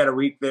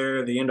week there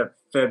at the end of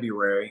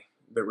February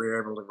that we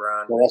were able to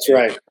run. Well, that's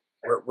right.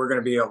 We're going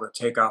to be able to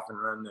take off and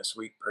run this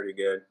week pretty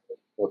good.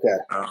 Okay.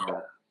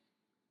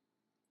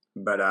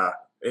 But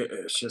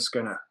it's just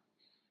gonna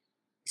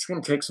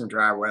take some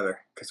dry weather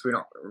because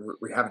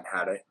we haven't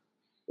had it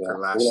for the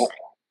last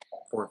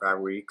 4 or 5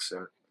 weeks,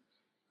 and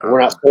we're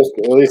not supposed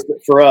to. At least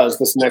for us,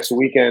 this next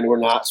weekend, we're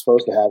not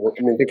supposed to have it.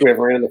 I mean, I think we have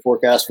rain in the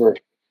forecast for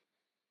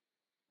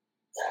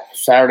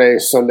Saturday,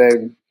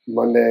 Sunday,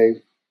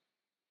 Monday.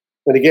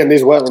 But again,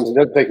 these wetlands, it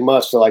doesn't take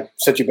much to like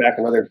set you back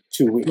another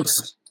 2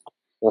 weeks,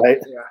 right?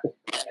 Yeah.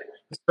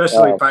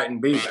 Especially fighting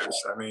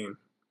beavers. I mean,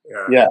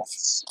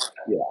 yes,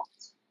 yeah.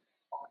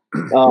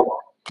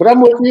 But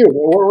I'm with you.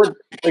 We're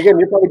again,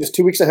 you're probably just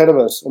 2 weeks ahead of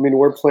us. I mean,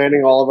 we're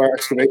planning all of our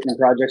excavation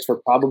projects for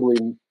probably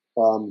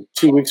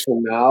 2 weeks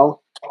from now.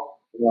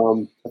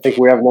 I think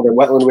we have another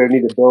wetland we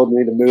need to build. We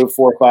need to move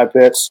 4 or 5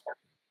 pits,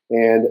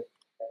 and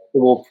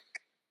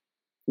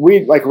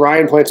like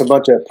Ryan plants a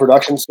bunch of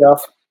production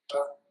stuff,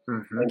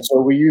 and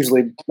so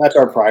that's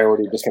our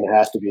priority. Just kind of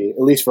has to be,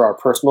 at least for our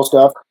personal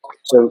stuff.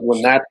 So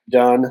when that's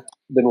done,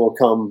 then we'll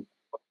come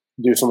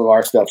do some of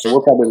our stuff. So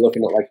we're probably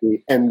looking at like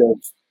the end of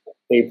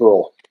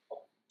April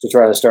to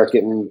try to start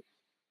getting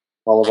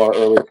all of our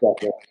early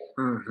stuff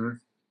in.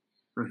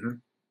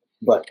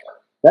 But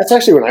that's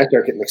actually when I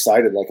start getting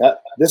excited. Like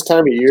this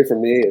time of year for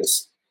me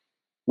is,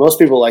 most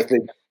people like they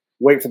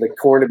wait for the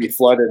corn to be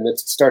flooded and it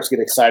starts to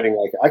get exciting.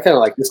 Like I kind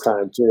of like this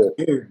time too.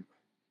 Dude,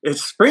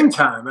 it's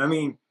springtime. I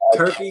mean,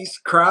 turkeys,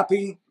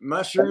 crappie,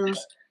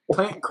 mushrooms,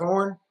 plant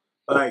corn.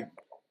 Like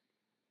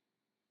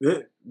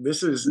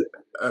this is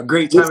a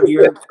great time of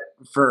year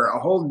for a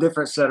whole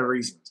different set of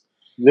reasons.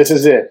 This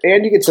is it.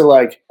 And you get to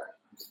like,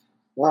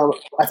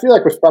 I feel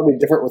like what's probably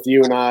different with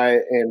you and I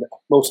and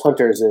most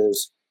hunters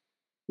is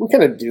we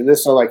kind of do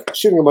this. So like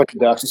shooting a bunch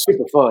of ducks is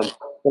super fun.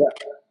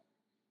 But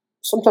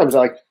sometimes I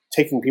like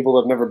taking people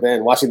that have never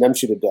been, watching them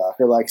shoot a duck,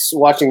 or like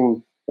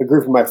watching a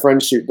group of my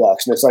friends shoot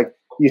ducks. And it's like,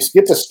 you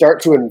get to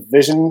start to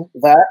envision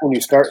that when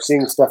you start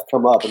seeing stuff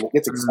come up and it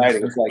gets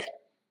exciting. It's like,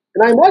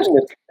 and I imagine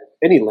it's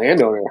any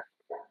landowner,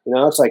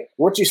 it's like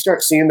once you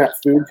start seeing that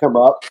food come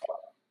up,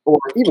 or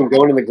even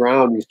going in the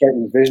ground, you start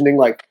envisioning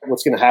like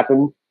what's going to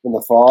happen in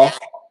the fall.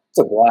 It's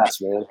a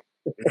blast, man.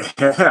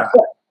 Yeah.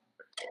 But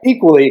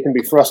equally, it can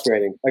be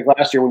frustrating. Like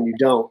last year when you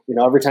don't,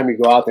 every time you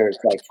go out there, it's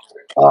like,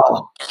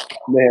 oh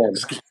man,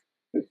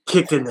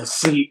 Kicked in the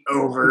seat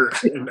over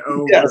and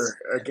yes. over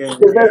again.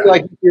 Because then, Yeah.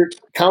 like, you're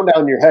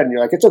countdown in your head, and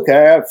you're like, it's okay.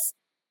 I have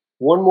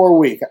one more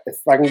week. If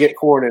I can get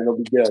corn in, it'll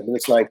be good. And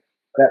it's like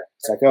that.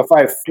 It's like, oh, if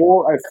I have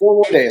 4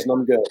 more days, and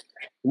I'm good.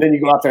 And then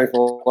you go out there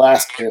for the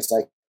last, and it's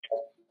like,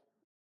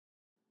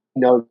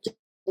 no,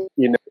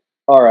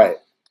 all right.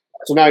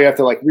 So now you have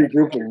to like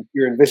regroup, and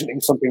you're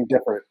envisioning something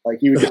different. Like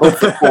you would hope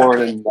for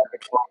corn, and like,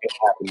 it won't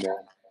happen,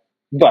 man.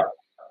 But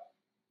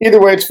either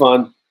way, it's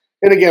fun.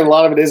 And again, a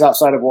lot of it is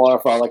outside of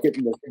waterfowl. Like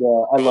getting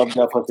I love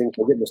dove hunting,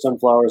 so getting the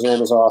sunflowers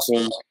in is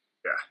awesome.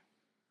 Yeah.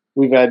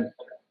 We've had,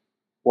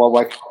 we're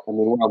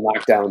on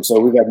lockdown,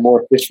 so we've had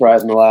more fish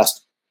fries in the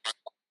last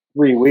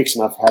 3 weeks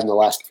than I've had in the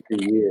last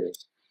 3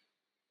 years.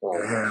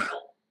 Yeah.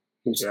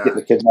 Just getting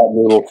the kids out and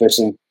doing a little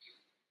fishing.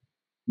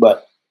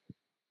 But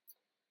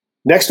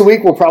next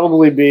week will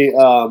probably be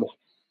a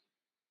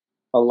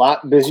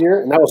lot busier,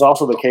 and that was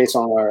also the case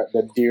on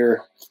the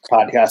deer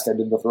podcast I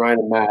did with Ryan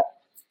and Matt.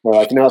 We're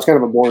like, it's kind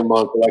of a boring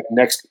month. But like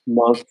next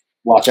month,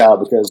 watch out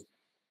because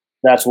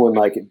that's when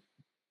like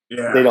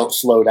they don't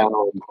slow down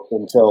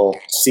until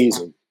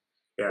season,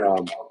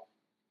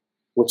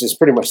 which is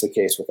pretty much the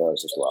case with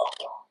us as well.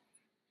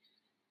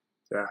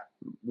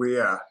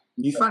 Yeah,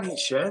 you find he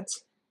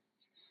sheds?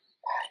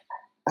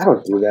 I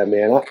don't do that,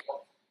 man.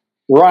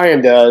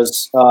 Ryan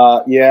does.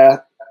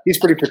 He's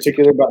pretty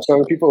particular about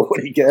showing people what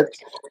he gets,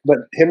 but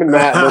him and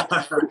Matt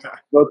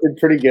both did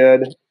pretty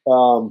good.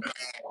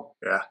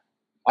 Yeah.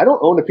 I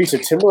don't own a piece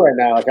of timber right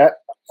now. Like I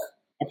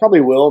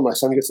probably will when my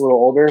son gets a little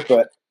older,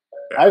 but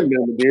I haven't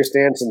been in the deer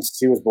stand since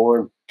he was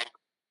born.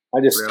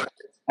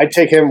 I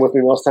take him with me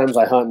most times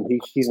I hunt,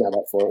 and he's not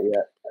up for it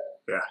yet.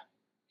 Yeah.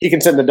 He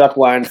can sit in the duck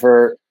blind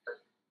for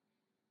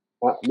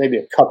maybe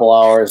a couple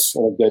hours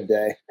on a good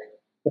day.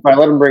 If I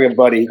let him bring a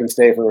buddy, he can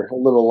stay for a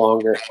little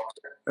longer.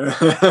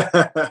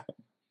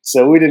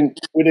 So we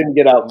didn't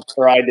get out,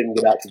 or I didn't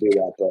get out to do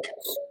that, but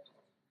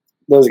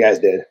those guys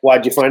did. Why,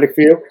 did you find a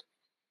few?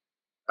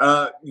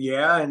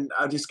 Yeah, and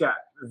I just got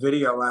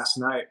video last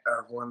night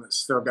of one that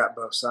still got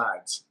both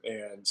sides,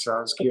 and so I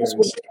was curious.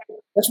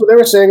 That's what they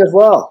were saying as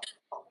well.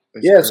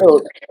 Crazy.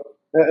 So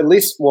at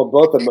least,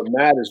 both of them.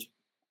 Matt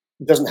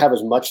doesn't have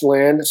as much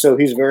land, so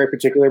he's very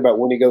particular about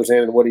when he goes in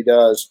and what he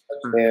does.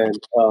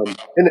 Mm-hmm.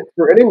 And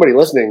for anybody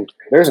listening,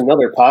 there's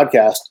another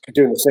podcast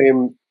doing the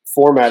same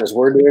format as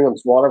we're doing on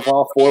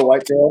waterfowl for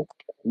whitetail,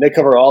 and they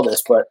cover all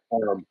this. But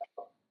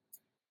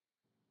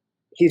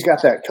he's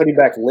got that cutting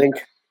back link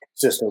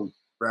system,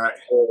 right?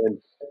 And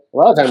a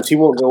lot of times he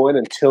won't go in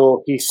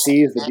until he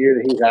sees the deer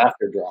that he's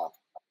after drop.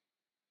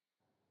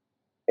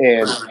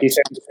 And he's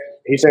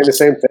saying the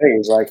same thing.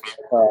 He's like,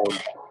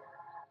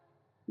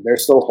 they're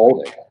still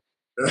holding.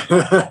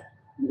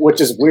 Which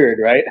is weird,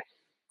 right?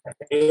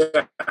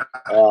 Yeah.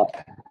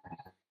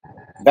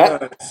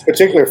 That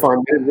particular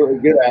farm did really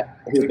good at.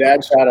 His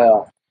dad shot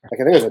I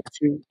think it was a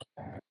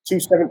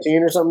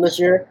 217 or something this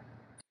year,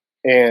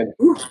 and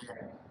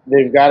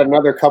they've got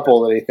another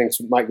couple that he thinks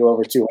might go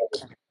over 200.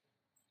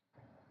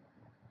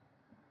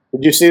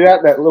 Did you see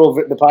that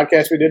the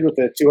podcast we did with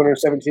the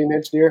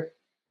 217-inch deer?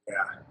 Yeah,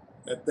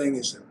 that thing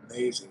is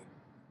amazing.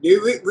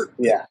 Dude,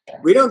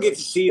 we don't get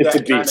to see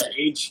that kind of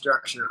age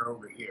structure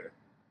over here.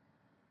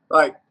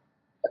 Like,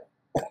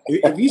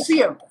 if you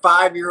see a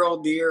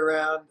 5-year-old deer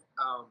around,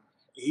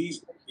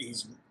 he's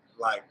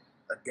like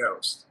a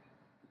ghost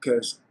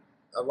because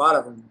a lot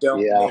of them don't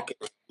make it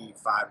to be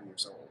 5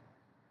 years old.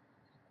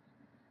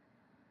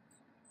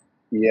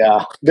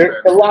 Yeah,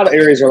 a lot of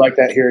areas are like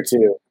that here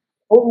too.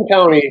 Fulton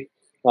County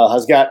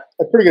has got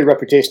a pretty good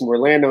reputation where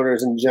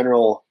landowners in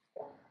general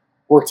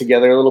work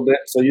together a little bit.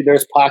 So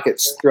there's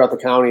pockets throughout the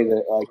county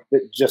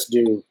that just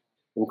do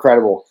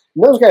incredible.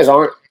 And those guys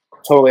aren't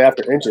totally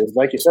after inches.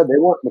 Like you said, they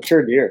want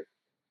mature deer.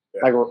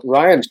 Yeah. Like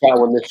Ryan shot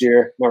one this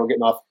year. Now we're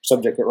getting off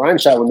subject, but Ryan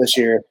shot one this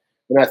year,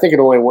 and I think it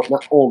only went,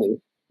 not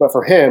only, but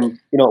for him,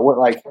 it went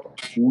like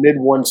mid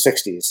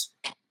 160s.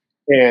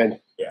 And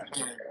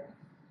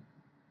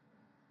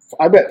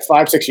I bet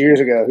 5-6 years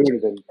ago he would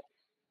have been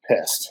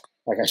pissed.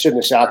 Like, I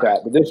shouldn't have shot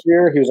that. But this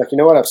year, he was like, you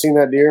know what? I've seen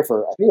that deer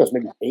for, I think it was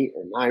maybe 8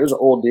 or 9. It was an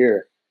old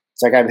deer.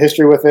 It's like, I have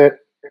history with it.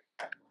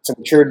 It's a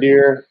mature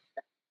deer.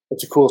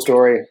 It's a cool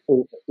story.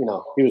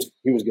 He was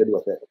good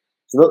with it.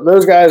 So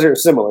those guys are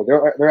similar.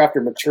 They're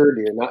after mature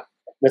deer, not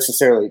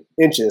necessarily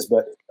inches,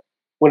 but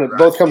when it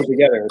both comes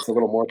together, it's a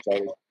little more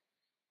exciting.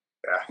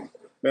 Yeah.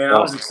 Man, I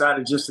was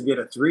excited just to get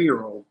a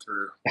 3-year-old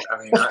through.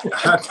 I mean,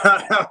 I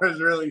thought I was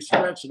really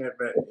stretching it,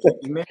 but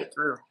you made it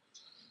through.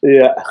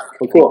 Yeah.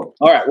 Well, cool.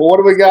 All right. Well, what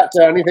do we got?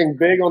 Anything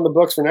big on the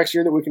books for next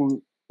year that we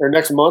can, or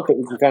next month that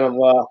we can kind of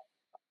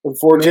look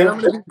forward to? I'm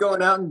going to be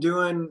going out and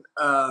doing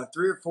 3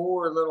 or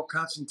 4 little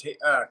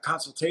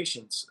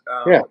consultations.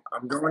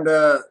 I'm going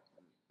to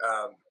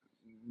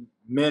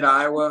mid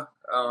Iowa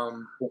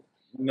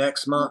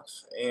next month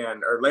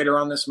or later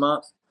on this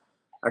month.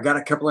 I got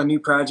a couple of new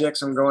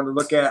projects I'm going to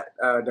look at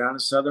down in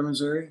southern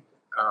Missouri.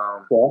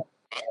 Yeah.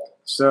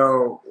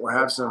 So we'll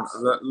have some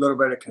little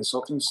bit of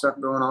consulting stuff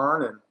going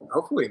on, and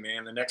hopefully,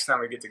 man, the next time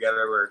we get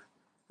together, we're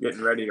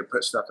getting ready to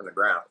put stuff in the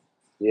ground.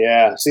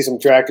 Yeah, see some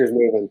tractors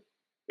moving.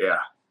 Yeah.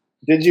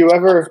 Did you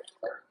ever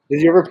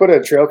put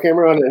a trail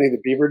camera on any of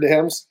the beaver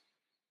dams?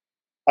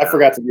 I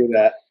forgot to do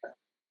that.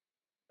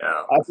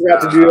 No. I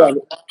forgot to do that,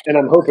 and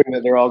I'm hoping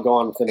that they're all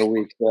gone within a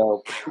week.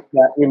 So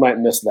we might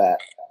miss that.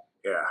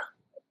 Yeah.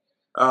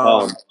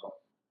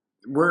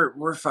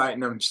 We're fighting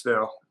them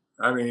still.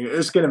 I mean,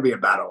 it's going to be a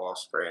battle all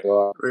spring.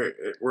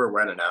 We're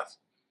wet enough,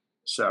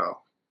 so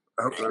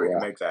hopefully we can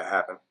make that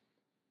happen.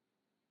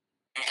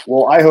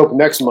 Well, I hope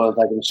next month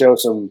I can show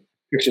some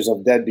pictures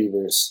of dead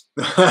beavers.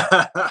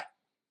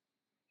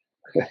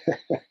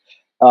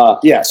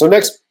 Yeah. So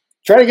next,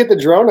 try to get the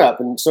drone up,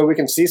 and so we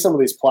can see some of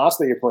these plots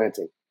that you're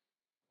planting.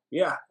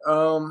 Yeah.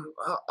 I'll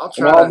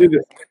try. I'll do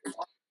this.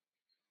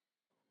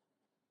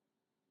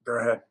 Go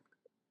ahead,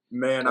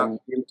 man. I'm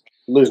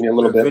losing you a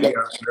little bit.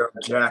 Video's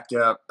jacked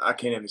up. I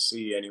can't even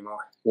see you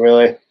anymore.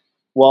 Really?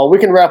 Well, we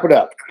can wrap it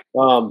up.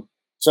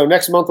 So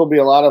next month will be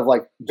a lot of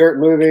like dirt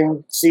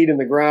moving, seed in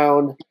the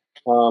ground.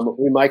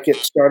 We might get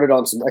started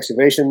on some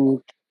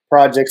excavation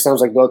projects.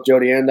 Sounds like both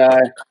Jody and I.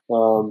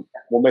 We'll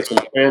make some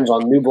plans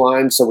on new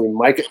blinds, so we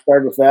might get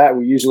started with that.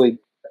 We usually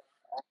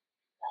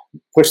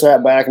push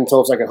that back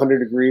until it's like 100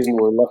 degrees and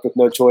we're left with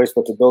no choice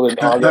but to build it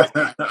in August.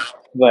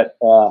 But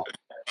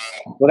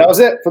that was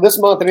it for this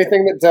month.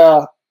 Anything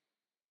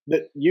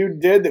that you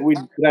did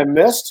that I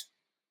missed?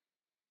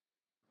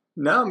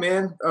 No,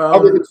 man.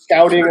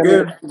 Scouting.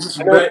 Good.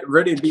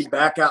 Ready to be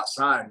back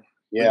outside.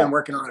 Yeah. We've been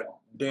working on a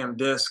damn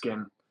disc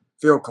and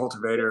field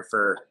cultivator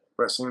for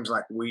what seems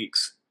like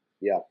weeks.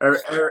 Yeah.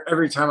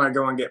 Every time I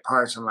go and get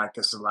parts, I'm like,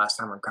 this is the last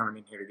time I'm coming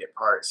in here to get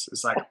parts.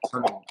 It's like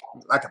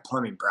a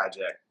plumbing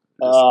project.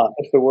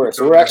 It's the worst.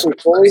 So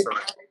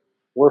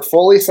we're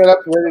fully set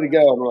up and ready to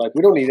go, and we're like,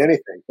 we don't need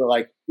anything. But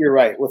like, you're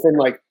right. Within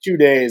like 2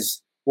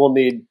 days, we'll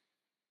need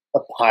a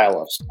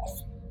pile of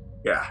stuff.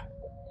 Yeah.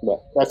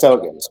 But that's how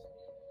it goes.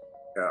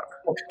 Yeah.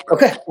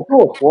 Okay.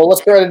 Cool. Well,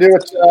 let's try to do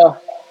it.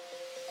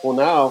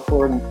 Now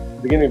we're in the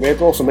beginning of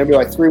April, so maybe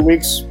like 3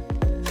 weeks,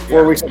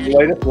 4 weeks at the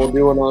latest. We'll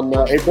do it on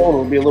April, and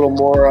it'll be a little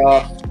more,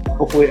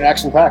 hopefully,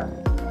 action packed.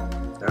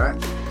 All right.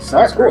 All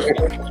right. Cool.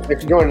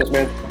 Thanks for joining us,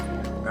 man.